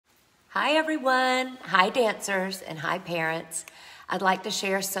Hi everyone, hi dancers and hi parents. I'd like to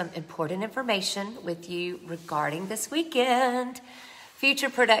share some important information with you regarding this weekend, future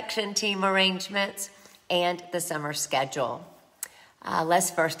production team arrangements, and the summer schedule. Let's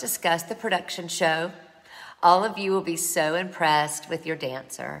first discuss the production show. All of you will be so impressed with your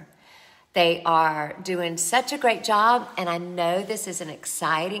dancer. They are doing such a great job, and I know this is an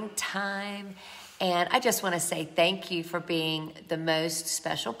exciting time. And I just want to say thank you for being the most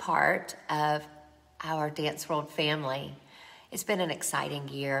special part of our Dance World family. It's been an exciting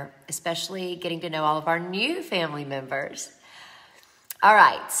year, especially getting to know all of our new family members. All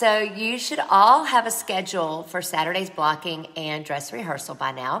right, so you should all have a schedule for Saturday's blocking and dress rehearsal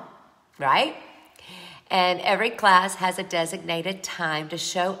by now, right? And every class has a designated time to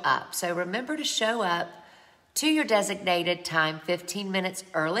show up. So remember to show up to your designated time 15 minutes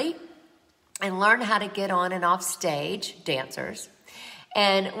early and learn how to get on and off stage, dancers.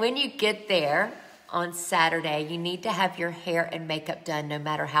 And when you get there on Saturday, you need to have your hair and makeup done no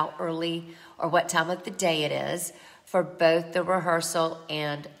matter how early or what time of the day it is for both the rehearsal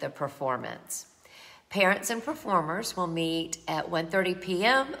and the performance. Parents and performers will meet at 1:30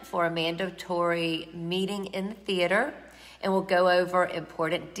 p.m. for a mandatory meeting in the theater, and we'll go over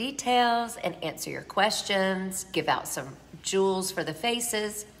important details and answer your questions, give out some jewels for the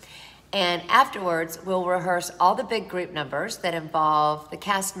faces. And afterwards, we'll rehearse all the big group numbers that involve the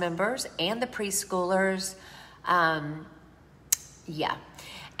cast members and the preschoolers. And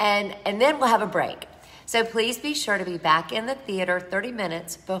then we'll have a break. So please be sure to be back in the theater 30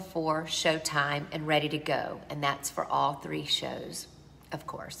 minutes before showtime and ready to go. And that's for all 3 shows, of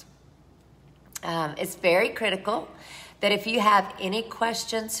course. It's very critical that if you have any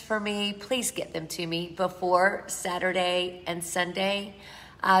questions for me, please get them to me before Saturday and Sunday.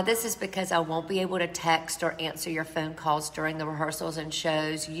 This is because I won't be able to text or answer your phone calls during the rehearsals and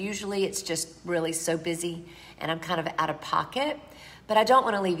shows. Usually it's just really so busy and I'm kind of out of pocket, but I don't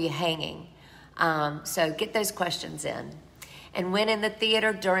want to leave you hanging. So get those questions in. And when in the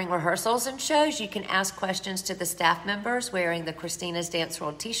theater during rehearsals and shows, you can ask questions to the staff members wearing the Christina's Dance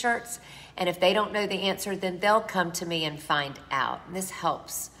World t-shirts. And if they don't know the answer, then they'll come to me and find out. And this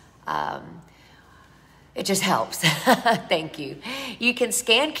helps. It just helps. Thank you. You can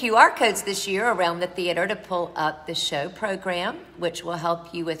scan QR codes this year around the theater to pull up the show program, which will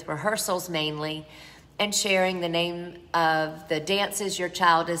help you with rehearsals mainly and sharing the name of the dances your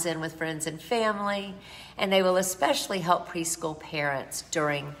child is in with friends and family. And they will especially help preschool parents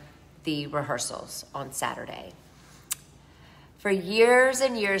during the rehearsals on Saturday. For years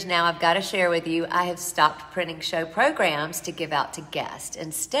and years now, I've got to share with you, I have stopped printing show programs to give out to guests.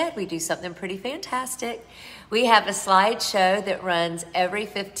 Instead, we do something pretty fantastic. We have a slideshow that runs every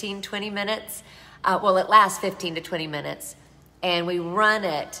 15, 20 minutes. It lasts 15 to 20 minutes. And we run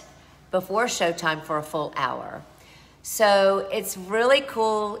it before showtime for a full hour. So it's really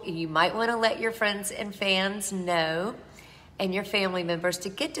cool. You might want to let your friends and fans know and your family members to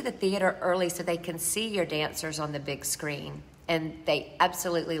get to the theater early so they can see your dancers on the big screen. And they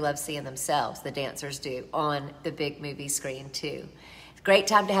absolutely love seeing themselves, the dancers do, on the big movie screen too. It's a great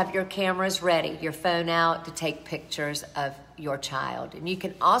time to have your cameras ready, your phone out to take pictures of your child. And you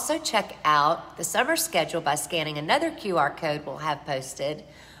can also check out the summer schedule by scanning another QR code we'll have posted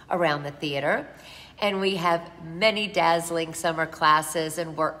around the theater. And we have many dazzling summer classes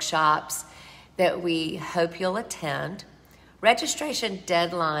and workshops that we hope you'll attend. Registration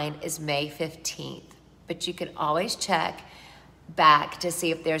deadline is May 15th, but you can always check back to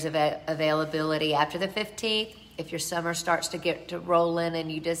see if there's availability after the 15th, if your summer starts to get to rolling and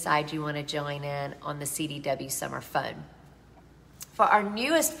you decide you want to join in on the CDW Summer Fun. For our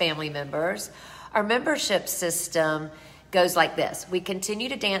newest family members, our membership system goes like this. We continue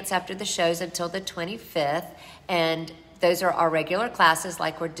to dance after the shows until the 25th, and those are our regular classes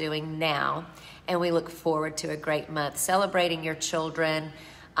like we're doing now, and we look forward to a great month celebrating your children.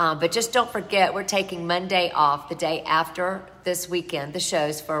 But just don't forget, we're taking Monday off, the day after this weekend, the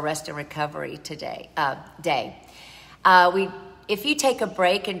shows, for a rest and recovery day. If you take a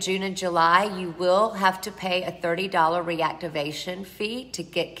break in June and July, you will have to pay a $30 reactivation fee to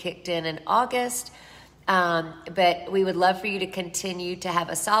get kicked in August. But we would love for you to continue to have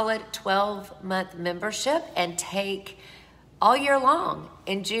a solid 12-month membership and take all year long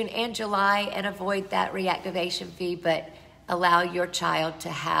in June and July and avoid that reactivation fee, but allow your child to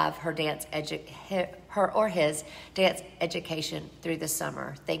have her or his dance education through the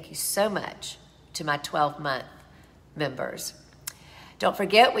summer. Thank you so much to my 12-month members. Don't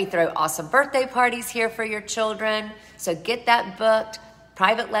forget, we throw awesome birthday parties here for your children, so get that booked.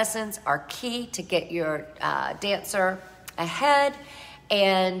 Private lessons are key to get your dancer ahead,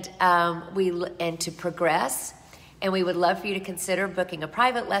 and to progress. And we would love for you to consider booking a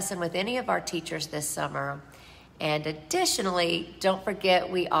private lesson with any of our teachers this summer. And additionally, don't forget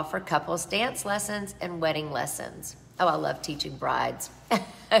we offer couples dance lessons and wedding lessons. Oh, I love teaching brides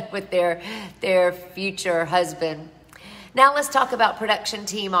with their future husband. Now let's talk about production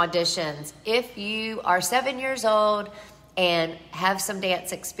team auditions. If you are 7 years old and have some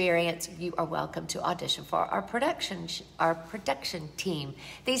dance experience, you are welcome to audition for our production team.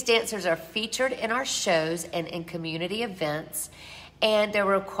 These dancers are featured in our shows and in community events, and they're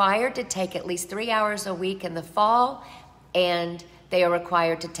required to take at least 3 hours a week in the fall, and they are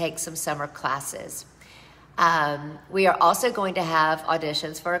required to take some summer classes. We are also going to have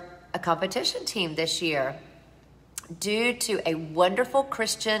auditions for a competition team this year. Due to a wonderful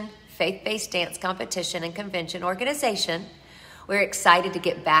Christian faith-based dance competition and convention organization, we're excited to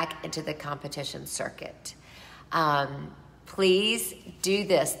get back into the competition circuit. Please do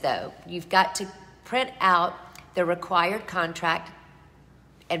this, though. You've got to print out the required contract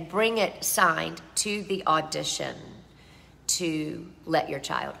and bring it signed to the audition to let your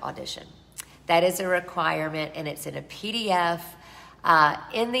child audition. That is a requirement, and it's in a PDF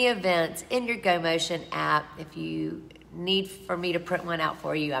in the events, in your GoMotion app. If you need for me to print one out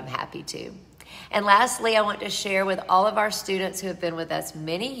for you, I'm happy to. And lastly, I want to share with all of our students who have been with us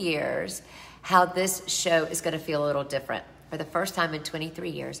many years how this show is going to feel a little different. For the first time in 23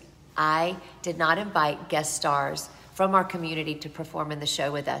 years, I did not invite guest stars from our community to perform in the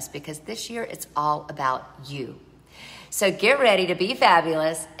show with us, because this year it's all about you. So get ready to be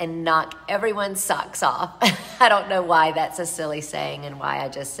fabulous and knock everyone's socks off. I don't know why that's a silly saying and why I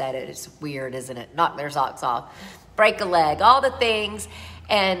just said it. It's weird, isn't it? Knock their socks off. Break a leg, all the things,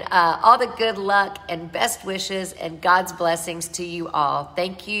 and all the good luck and best wishes and God's blessings to you all.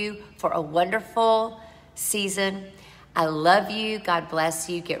 Thank you for a wonderful season. I love you. God bless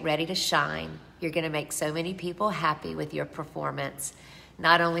you. Get ready to shine. You're going to make so many people happy with your performance,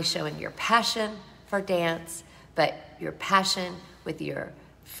 not only showing your passion for dance, but your passion with your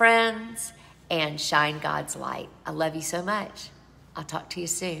friends, and shine God's light. I love you so much. I'll talk to you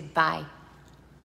soon. Bye.